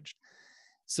discouraged.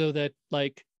 So that,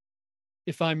 like,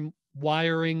 if I'm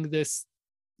wiring this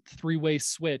three-way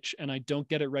switch and I don't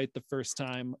get it right the first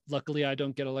time, luckily I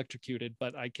don't get electrocuted,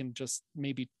 but I can just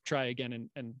maybe try again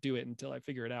and do it until I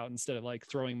figure it out, instead of like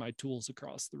throwing my tools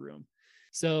across the room.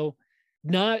 So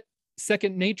not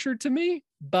second nature to me,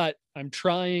 but I'm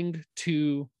trying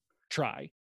to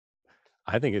try.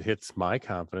 I think it hits my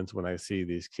confidence when I see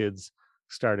these kids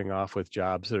starting off with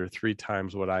jobs that are 3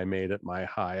 times what I made at my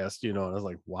highest, and I was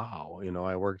like, wow,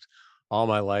 I worked all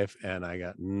my life and I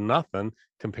got nothing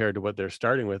compared to what they're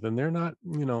starting with. And they're not,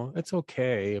 it's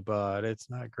okay, but it's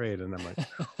not great. And I'm like,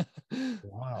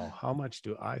 wow, how much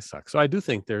do I suck? So I do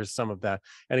think there's some of that.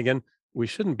 And again, we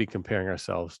shouldn't be comparing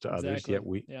ourselves to others, Exactly. yet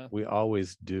we Yeah. we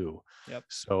always do. Yep.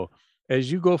 So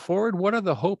as you go forward, what are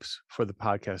the hopes for the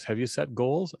podcast? Have you set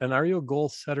goals? And are you a goal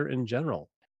setter in general?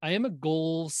 I am a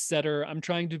goal setter. I'm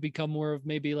trying to become more of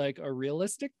maybe like a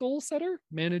realistic goal setter,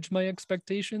 manage my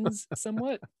expectations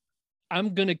somewhat.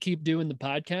 I'm going to keep doing the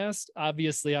podcast.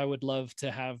 Obviously, I would love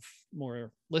to have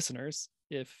more listeners.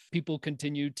 If people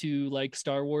continue to like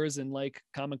Star Wars and like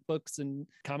comic books and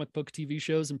comic book TV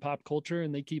shows and pop culture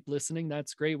and they keep listening,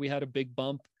 that's great. We had a big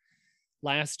bump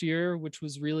last year, which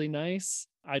was really nice.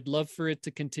 I'd love for it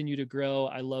to continue to grow.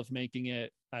 I love making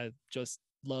it. I just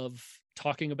love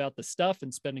talking about the stuff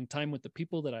and spending time with the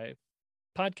people that I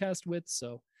podcast with.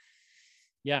 So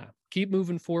yeah, keep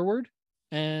moving forward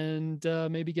and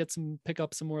maybe pick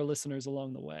up some more listeners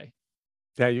along the way.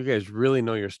 Yeah, you guys really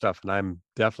know your stuff, and I'm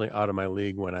definitely out of my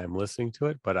league when I'm listening to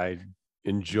it, but I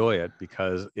enjoy it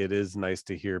because it is nice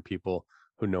to hear people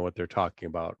who know what they're talking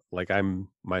about. Like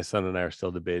my son and I are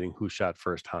still debating who shot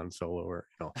first, Han Solo, or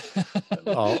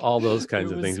all those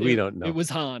kinds of things. We don't It know. was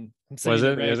Han. I'm Was saying it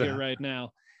it? right Is it here, right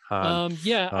now. Han?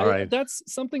 Yeah, All right. that's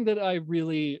something that I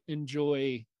really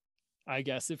enjoy. I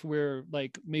guess if we're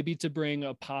like maybe to bring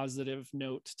a positive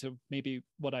note to maybe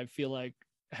what I feel like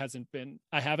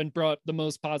I haven't brought the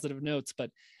most positive notes,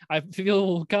 but I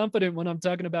feel confident when I'm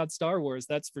talking about Star Wars,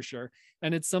 that's for sure.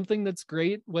 And it's something that's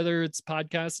great, whether it's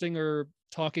podcasting or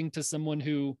talking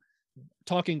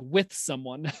with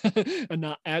someone and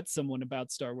not at someone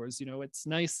about Star Wars. It's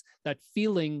nice, that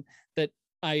feeling that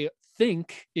I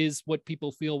think is what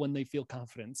people feel when they feel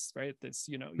confidence, right? This,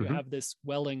 you Mhm. have this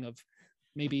welling of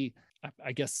maybe,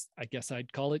 I guess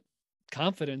I'd call it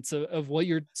confidence of what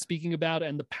you're speaking about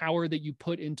and the power that you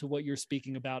put into what you're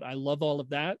speaking about. I love all of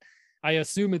that. I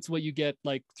assume it's what you get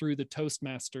like through the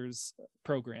Toastmasters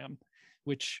program,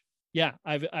 which yeah,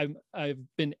 I've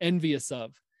been envious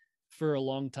of for a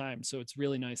long time. So it's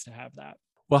really nice to have that.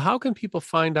 Well, how can people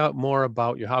find out more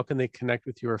about you? How can they connect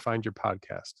with you or find your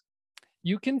podcast?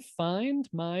 You can find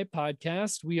my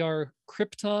podcast. We are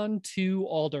Krypton to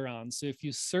Alderaan. So if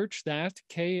you search that,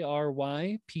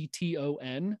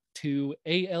 KRYPTON to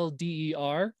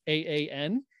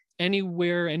ALDERAAN,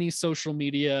 anywhere, any social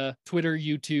media, Twitter,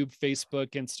 YouTube,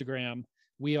 Facebook, Instagram,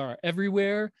 we are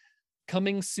everywhere.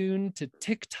 Coming soon to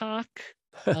TikTok,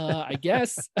 I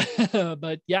guess.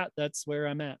 But yeah, that's where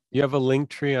I'm at. You have a link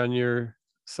tree on your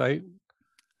site?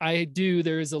 I do.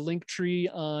 There is a link tree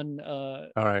on. All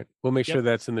right. We'll make Yep. sure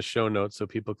that's in the show notes so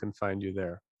people can find you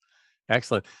there.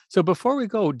 Excellent. So before we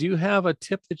go, do you have a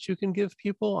tip that you can give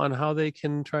people on how they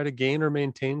can try to gain or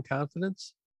maintain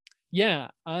confidence? Yeah,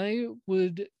 I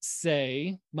would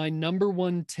say my number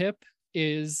one tip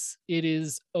is it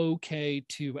is okay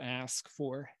to ask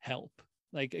for help.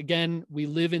 Like, again, we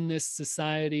live in this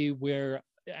society where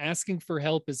asking for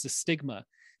help is a stigma,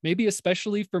 maybe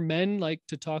especially for men, like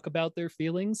to talk about their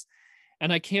feelings.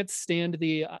 And I can't stand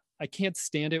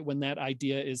it when that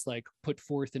idea is like put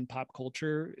forth in pop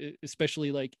culture,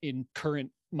 especially like in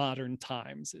current modern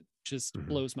times. It just Mhm.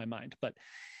 blows my mind. But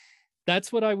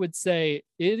that's what I would say.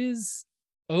 It is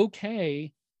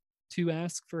okay to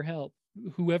ask for help.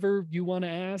 Whoever you want to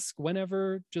ask,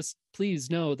 whenever, just please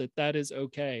know that that is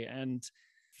okay. And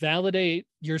validate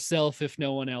yourself if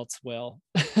no one else will.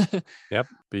 Yep.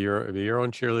 Be your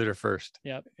own cheerleader first.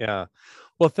 Yep. Yeah.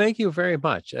 Well, thank you very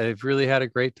much. I've really had a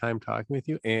great time talking with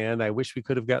you, and I wish we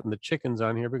could have gotten the chickens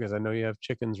on here because I know you have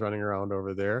chickens running around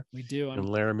over there We do. in I'm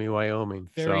Laramie, Wyoming.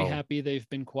 very So, happy they've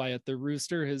been quiet. The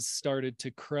rooster has started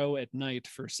to crow at night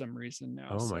for some reason now.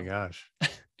 oh my so. gosh,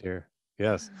 dear.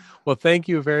 Yes. Well, thank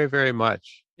you very, very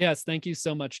much. Yes, thank you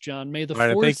so much, John. May the All right,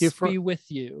 and thank you force for be with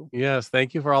you. yes,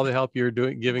 thank you for all the help you're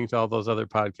giving to all those other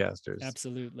podcasters.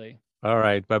 Absolutely. All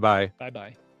right, bye-bye.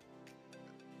 Bye-bye.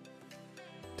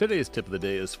 Today's tip of the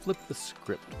day is flip the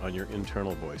script on your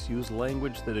internal voice. Use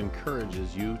language that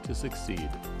encourages you to succeed.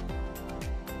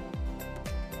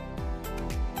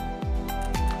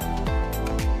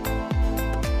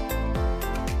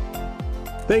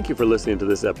 Thank you for listening to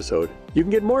this episode. You can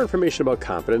get more information about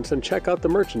confidence and check out the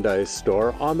merchandise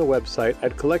store on the website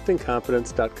at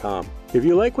collectingconfidence.com. If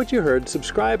you like what you heard,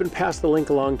 subscribe and pass the link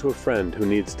along to a friend who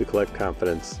needs to collect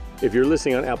confidence. If you're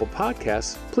listening on Apple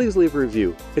Podcasts, please leave a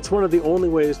review. It's one of the only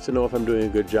ways to know if I'm doing a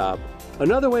good job.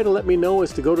 Another way to let me know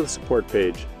is to go to the support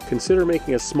page. Consider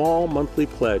making a small monthly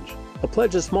pledge. A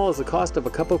pledge as small as the cost of a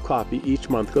cup of coffee each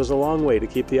month goes a long way to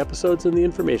keep the episodes and the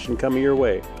information coming your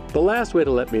way. The last way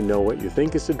to let me know what you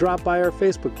think is to drop by our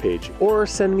Facebook page or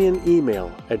send me an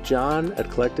email at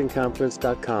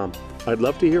john@collectingconfidence.com. I'd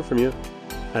love to hear from you,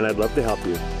 and I'd love to help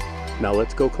you. Now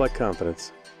let's go collect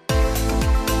confidence.